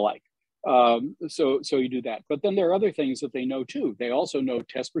 And the like. So you do that. But then there are other things that they know too. They also know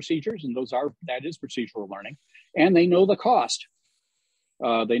test procedures, and that is procedural learning. And they know the cost.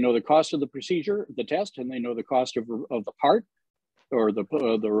 They know the cost of the procedure, the test, and they know the cost of the part or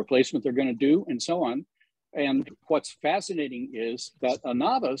the replacement they're going to do, and so on. And what's fascinating is that a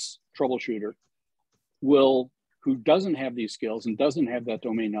novice troubleshooter who doesn't have these skills and doesn't have that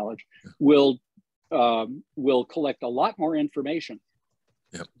domain knowledge will collect a lot more information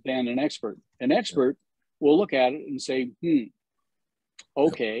than an expert. An expert will look at it and say,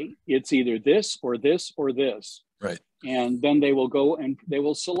 okay, it's either this or this or this. Right. And then they will go and they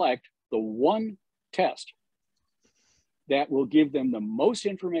will select the one test that will give them the most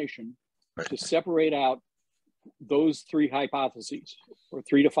information to separate out those three hypotheses, or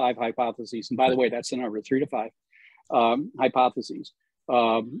 3 to 5 hypotheses. And by the way, that's the number, 3 to 5 hypotheses.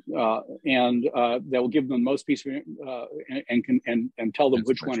 And that will give them the most piece of and tell them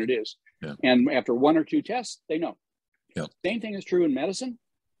which one it is. Yeah. And after 1 or 2 tests, they know. Yeah. Same thing is true in medicine.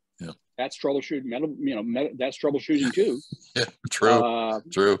 Yeah. That's troubleshooting. That's troubleshooting too. Yeah. True.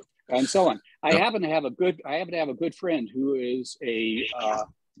 True. And so on. I happen to have a good friend who is a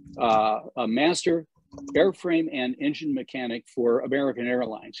master airframe and engine mechanic for American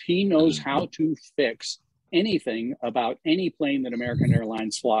Airlines. He knows how to fix anything about any plane that American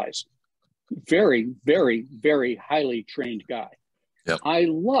Airlines flies. Very, very, very highly trained guy. Yep. I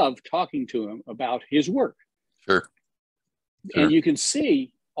love talking to him about his work. Sure. And you can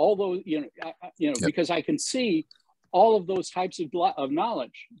see all those, because I can see all of those types of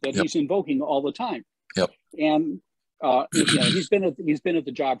knowledge that he's invoking all the time. Yep. And he's been at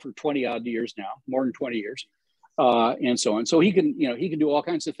the job for 20 odd years now, more than 20 years. And so on. So he can do all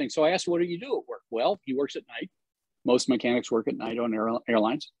kinds of things. So I asked, what do you do at work? Well, he works at night. Most mechanics work at night on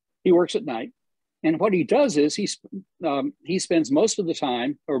airlines. He works at night. And what he does is he spends most of the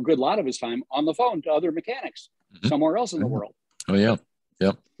time, or a good lot of his time, on the phone to other mechanics somewhere else in the world. Oh, yeah.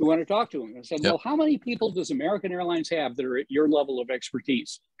 Yep. Who want to talk to him. I said, well, how many people does American Airlines have that are at your level of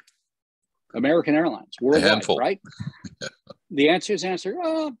expertise? American Airlines, worldwide, right? The answer,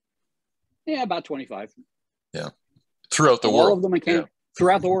 about 25. Yeah. Throughout the world. All of the mechanics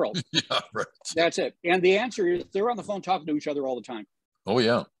throughout the world. Yeah, right. That's it. And the answer is they're on the phone talking to each other all the time. Oh,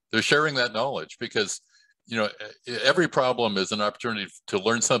 yeah. They're sharing that knowledge because, every problem is an opportunity to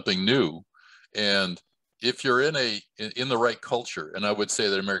learn something new. And if you're in the right culture, and I would say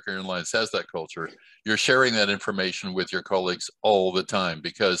that American Airlines has that culture, you're sharing that information with your colleagues all the time,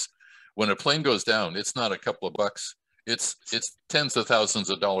 because when a plane goes down, it's not a couple of bucks. it's tens of thousands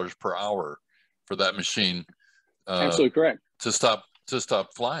of dollars per hour for that machine. Absolutely correct. To stop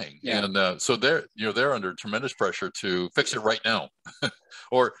flying. Yeah. And so they're under tremendous pressure to fix it right now,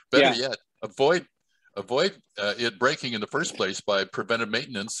 or better yet, avoid it breaking in the first place by preventive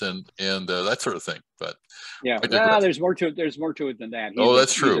maintenance and that sort of thing. But there's more to it. There's more to it than that.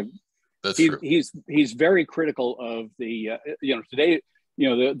 That's true. He's very critical of the today.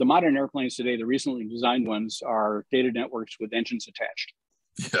 The modern airplanes today, the recently designed ones, are data networks with engines attached.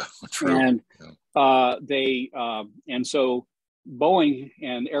 Yeah, true. And and so Boeing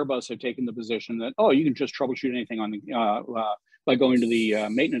and Airbus have taken the position that, you can just troubleshoot anything on the by going to the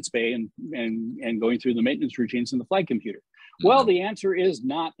maintenance bay and going through the maintenance routines in the flight computer. Mm-hmm. Well, the answer is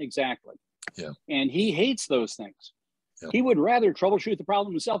not exactly. Yeah. And he hates those things. Yeah. He would rather troubleshoot the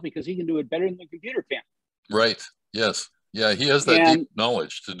problem himself because he can do it better than the computer can. Right. Yes. Yeah. He has that deep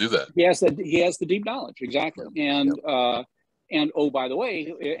knowledge to do that. He has the deep knowledge. Exactly. Yeah. And oh, by the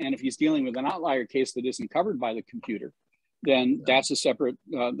way, and if he's dealing with an outlier case that isn't covered by the computer, then that's a separate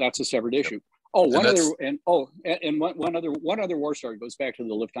issue. Oh, one other war story goes back to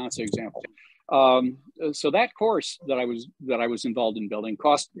the Lufthansa example. So that course that I was involved in building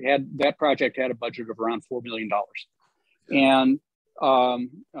that project had a budget of around $4 million, and so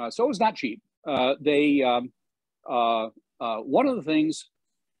it was not cheap. One of the things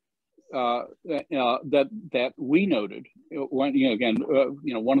that we noted, one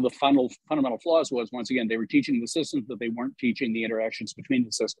of the fundamental flaws was, once again, they were teaching the systems, but they weren't teaching the interactions between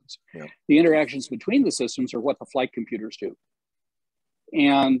the systems. Yeah. The interactions between the systems are what the flight computers do,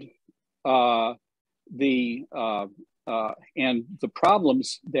 and the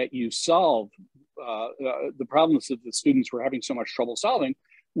problems that you solve, the problems that the students were having so much trouble solving,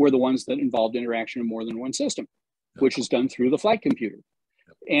 were the ones that involved interaction in more than one system, which is done through the flight computer.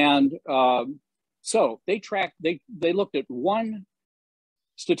 And so they looked at one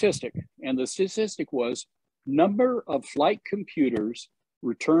statistic, and the statistic was number of flight computers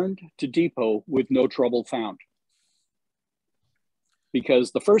returned to depot with no trouble found.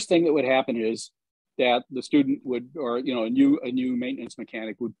 Because the first thing that would happen is that the student would, or a new maintenance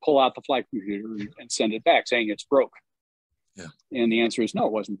mechanic would pull out the flight computer and send it back saying it's broke. Yeah. And the answer is no,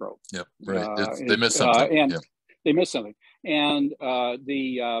 it wasn't broke. Yep. Right. They missed something. They missed something, and and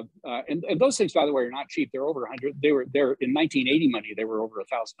those things, by the way, are not cheap. They're over 100. They're in 1980 money. They were over $100,000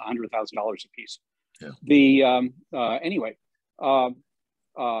 a piece. Yeah.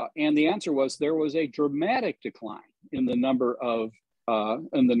 And the answer was there was a dramatic decline in the number of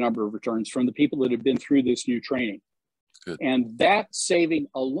returns from the people that had been through this new training. Good. And that saving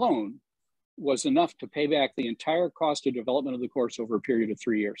alone was enough to pay back the entire cost of development of the course over a period of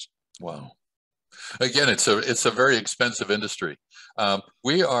 3 years. Wow. Again, it's a very expensive industry.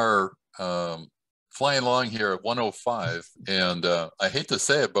 We are flying along here at 1:05, and I hate to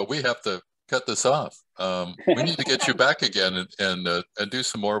say it, but we have to cut this off. We need to get you back again and do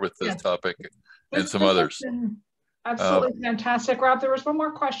some more with this topic and some others. Absolutely fantastic, Rob. There was one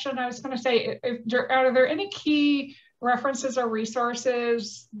more question I was going to say. Are there any key references or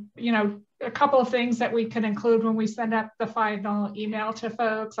resources, a couple of things that we can include when we send out the final email to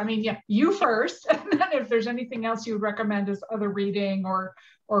folks? I mean, you first, and then if there's anything else you would recommend as other reading or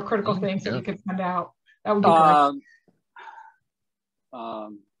critical things that we could send out, that would be great.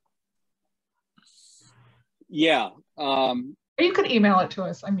 You could email it to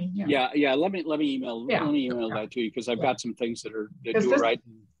us. I mean, Let me email that to you, because I've got some things that do it right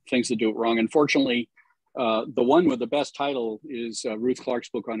and things that do it wrong. Unfortunately, the one with the best title is Ruth Clark's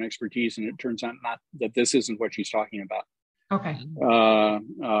book on expertise, and it turns out that this isn't what she's talking about. Okay.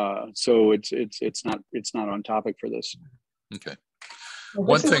 So it's not on topic for this. Okay. Well,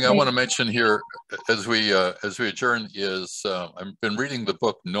 one thing I want to mention here as we adjourn is I've been reading the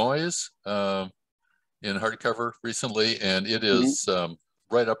book Noise in hardcover recently, and it is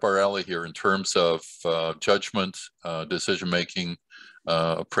right up our alley here in terms of judgment, decision making,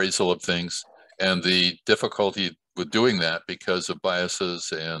 appraisal of things, and the difficulty with doing that because of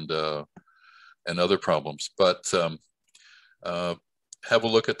biases and other problems. But have a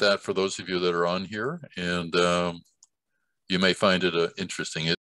look at that for those of you that are on here, and you may find it interesting.